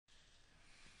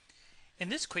In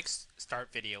this quick start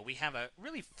video, we have a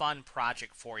really fun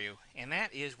project for you, and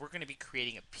that is we're going to be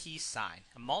creating a peace sign,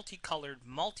 a multicolored,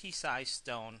 multi-size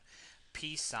stone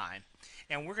peace sign.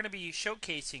 And we're going to be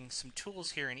showcasing some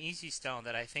tools here in Easy Stone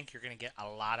that I think you're going to get a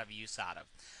lot of use out of.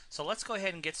 So let's go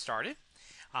ahead and get started.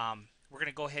 We're going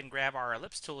to go ahead and grab our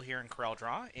ellipse tool here in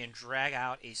CorelDRAW and drag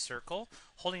out a circle,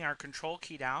 holding our control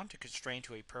key down to constrain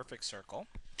to a perfect circle.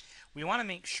 We want to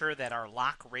make sure that our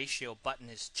lock ratio button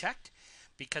is checked,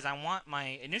 because I want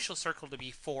my initial circle to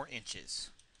be 4 inches.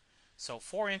 So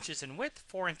 4 inches in width,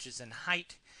 4 inches in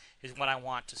height is what I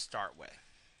want to start with.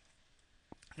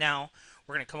 Now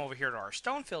we're going to come over here to our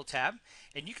stone fill tab,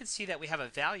 and you can see that we have a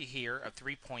value here of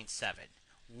 3.7.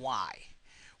 Why?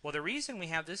 Well, the reason we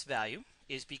have this value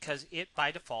is because it by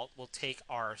default will take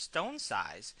our stone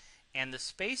size and the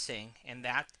spacing, and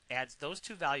that adds those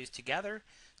two values together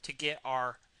to get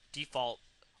our default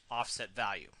offset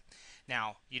value.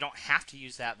 Now, you don't have to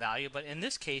use that value, but in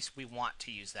this case, we want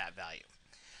to use that value.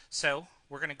 So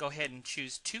we're going to go ahead and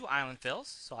choose 2 island fills.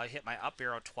 So I hit my up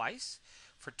arrow twice.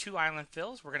 For 2 island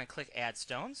fills, we're going to click Add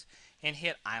Stones and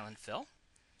hit Island Fill.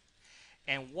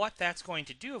 And what that's going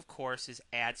to do, of course, is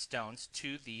add stones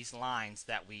to these lines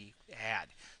that we had.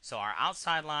 So our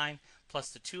outside line plus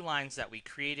the 2 lines that we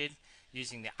created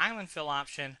using the Island Fill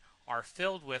option are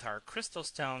filled with our crystal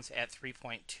stones at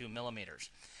 3.2 millimeters.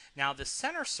 Now the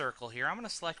center circle here, I'm going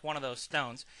to select one of those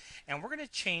stones, and we're going to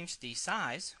change the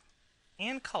size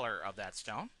and color of that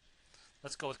stone.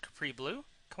 Let's go with Capri Blue,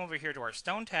 come over here to our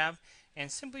Stone tab, and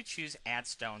simply choose Add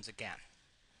Stones again.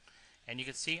 And you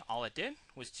can see all it did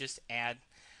was just add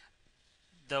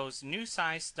those new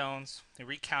size stones and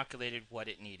recalculated what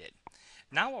it needed.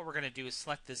 Now what we're going to do is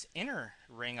select this inner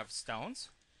ring of stones,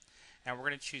 and we're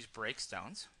going to choose Break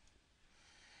Stones.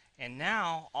 And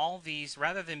now all these,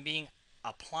 rather than being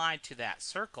applied to that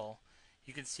circle,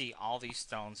 you can see all these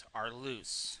stones are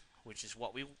loose, which is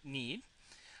what we need.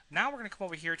 Now we're going to come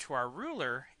over here to our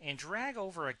ruler and drag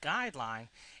over a guideline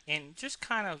and just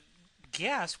kind of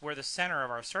guess where the center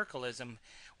of our circle is, and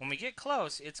when we get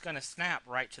close, it's going to snap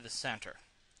right to the center.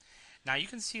 Now you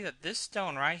can see that this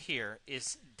stone right here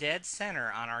is dead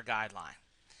center on our guideline.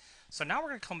 So now we're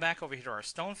going to come back over here to our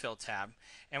stone fill tab,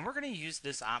 and we're going to use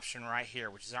this option right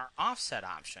here, which is our offset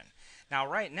option. Now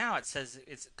right now it says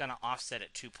it's going to offset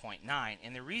at 2.9,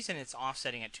 and the reason it's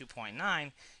offsetting at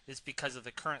 2.9 is because of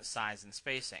the current size and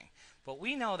spacing. But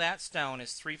we know that stone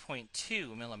is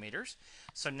 3.2 millimeters,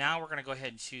 so now we're going to go ahead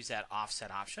and choose that offset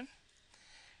option.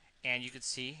 And you can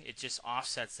see it just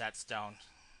offsets that stone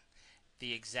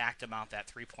the exact amount, that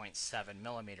 3.7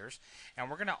 millimeters. And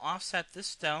we're going to offset this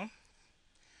stone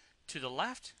to the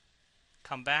left,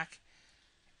 come back,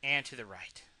 and to the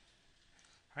right.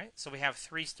 All right, so we have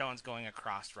 3 stones going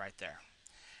across right there.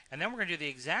 And then we're going to do the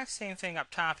exact same thing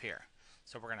up top here.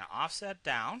 So we're going to offset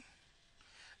down,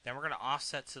 then we're going to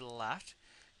offset to the left,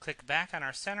 click back on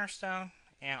our center stone,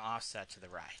 and offset to the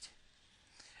right.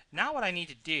 Now what I need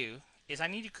to do is I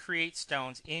need to create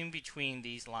stones in between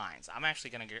these lines. I'm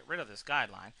actually going to get rid of this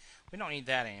guideline. We don't need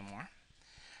that anymore.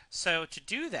 So to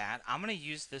do that, I'm going to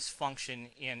use this function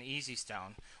in Easy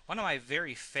Stone, one of my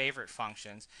very favorite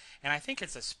functions, and I think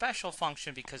it's a special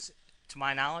function because, to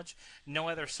my knowledge, no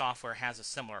other software has a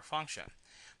similar function.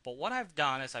 But what I've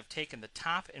done is I've taken the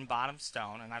top and bottom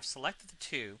stone and I've selected the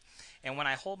 2, and when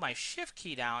I hold my Shift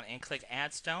key down and click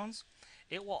Add Stones,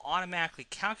 it will automatically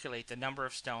calculate the number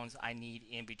of stones I need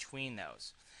in between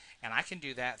those. And I can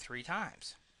do that 3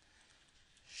 times.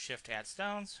 Shift Add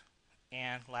Stones,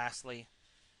 and lastly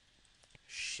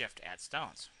Shift Add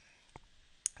Stones.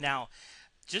 Now,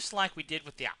 just like we did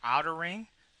with the outer ring,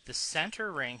 the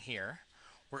center ring here,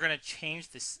 we're going to change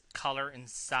this color and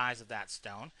size of that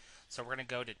stone. So we're going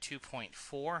to go to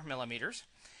 2.4 millimeters,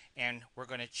 and we're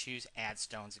going to choose Add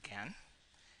Stones again.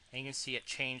 And you can see it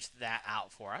changed that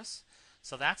out for us.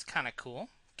 So that's kind of cool,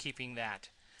 keeping that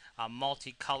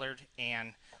multicolored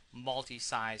and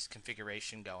multi-size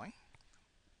configuration going.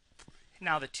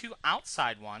 Now the 2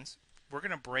 outside ones, we're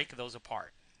going to break those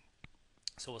apart.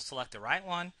 So we'll select the right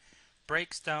one,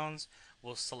 Break Stones,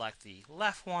 we'll select the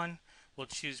left one, we'll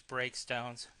choose Break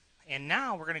Stones, and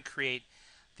now we're going to create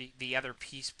the other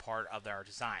piece part of our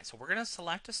design. So we're going to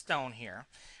select a stone here,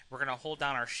 we're going to hold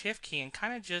down our Shift key and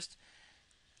kind of just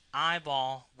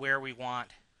eyeball where we want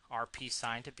our peace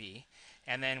sign to be,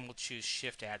 and then we'll choose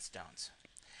Shift Add Stones.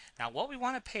 Now what we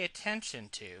want to pay attention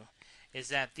to is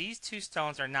that these 2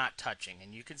 stones are not touching,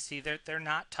 and you can see that they're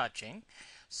not touching,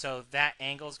 so that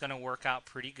angle is going to work out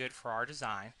pretty good for our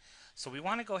design. So we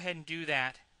want to go ahead and do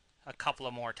that a couple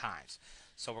of more times.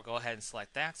 So we'll go ahead and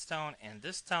select that stone and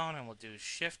this stone, and we'll do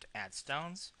Shift Add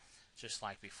Stones just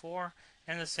like before,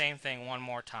 and the same thing one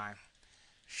more time.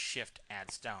 Shift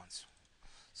Add Stones.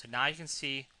 So now you can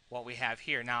see what we have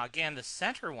here. Now again, the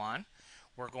center one,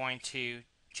 we're going to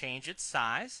change its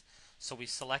size. So we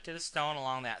selected a stone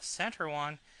along that center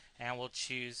one, and we'll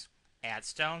choose Add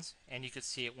Stones, and you can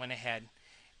see it went ahead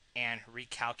and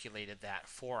recalculated that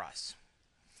for us.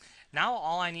 Now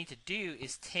all I need to do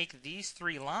is take these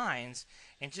three lines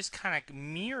and just kind of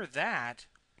mirror that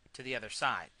to the other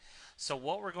side. So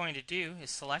what we're going to do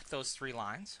is select those three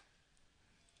lines.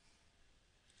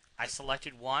 I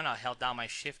selected one, I held down my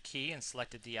shift key and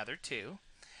selected the other two.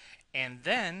 And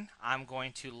then I'm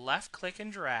going to left click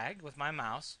and drag with my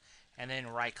mouse and then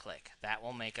right click. That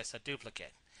will make us a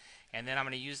duplicate. And then I'm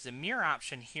going to use the mirror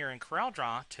option here in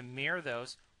CorelDRAW to mirror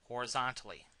those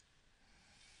horizontally.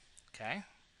 Okay.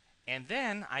 And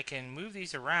then I can move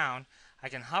these around. I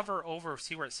can hover over,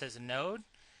 see where it says node,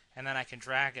 and then I can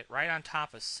drag it right on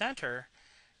top of center,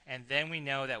 and then we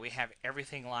know that we have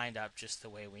everything lined up just the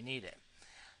way we need it.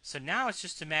 So now it's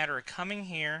just a matter of coming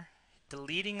here,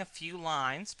 deleting a few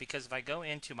lines, because if I go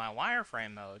into my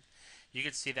wireframe mode, you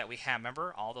can see that we have,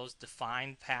 remember, all those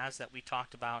defined paths that we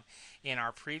talked about in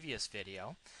our previous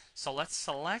video. So let's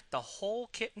select the whole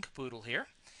kit and caboodle here,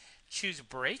 choose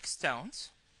Break Stones,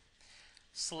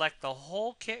 select the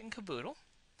whole kit and caboodle,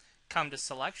 come to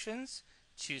Selections,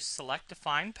 choose Select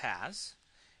Defined Paths,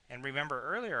 and remember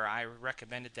earlier I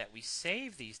recommended that we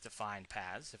save these defined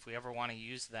paths if we ever want to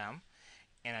use them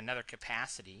in another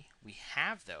capacity. We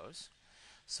have those,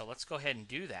 so let's go ahead and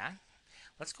do that.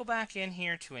 Let's go back in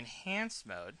here to Enhanced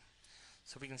Mode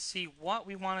so we can see what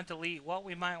we want to delete, what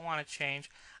we might want to change.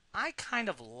 I kind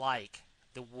of like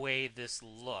the way this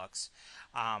looks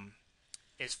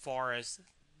as far as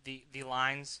the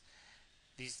lines,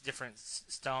 these different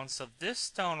stones. So this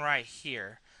stone right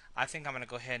here, I think I'm going to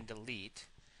go ahead and delete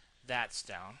that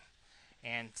stone.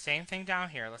 And same thing down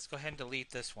here. Let's go ahead and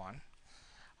delete this one.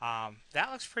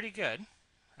 That looks pretty good,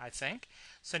 I think.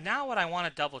 So now what I want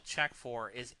to double check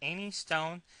for is any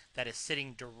stone that is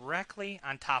sitting directly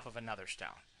on top of another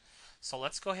stone. So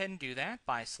let's go ahead and do that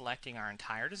by selecting our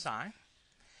entire design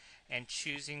and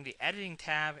choosing the Editing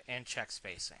tab and check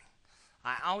spacing.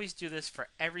 I always do this for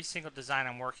every single design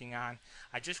I'm working on.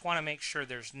 I just want to make sure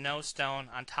there's no stone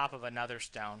on top of another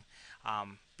stone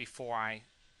before I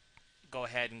go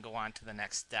ahead and go on to the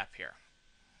next step here.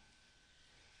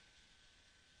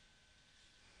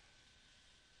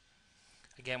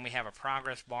 Again, we have a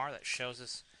progress bar that shows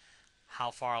us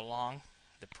how far along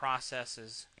the process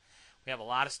is. We have a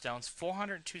lot of stones,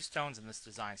 402 stones in this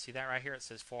design. See that right here? It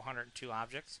says 402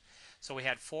 objects. So we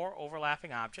had 4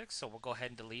 overlapping objects, so we'll go ahead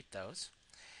and delete those.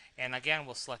 And again,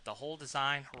 we'll select the whole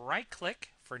design, right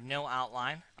click for no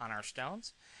outline on our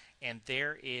stones, and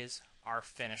there is our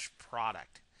finished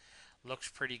product. Looks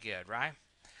pretty good, right?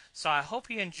 So I hope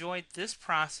you enjoyed this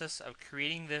process of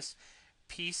creating this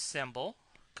piece symbol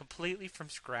completely from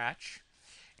scratch.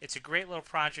 It's a great little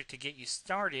project to get you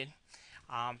started.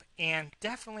 And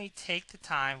definitely take the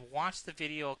time, watch the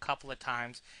video a couple of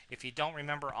times. If you don't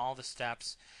remember all the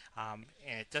steps and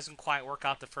it doesn't quite work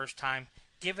out the first time,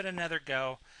 give it another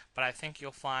go. But I think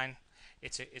you'll find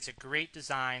it's a great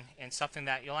design and something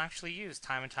that you'll actually use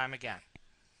time and time again.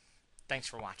 Thanks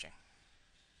for watching.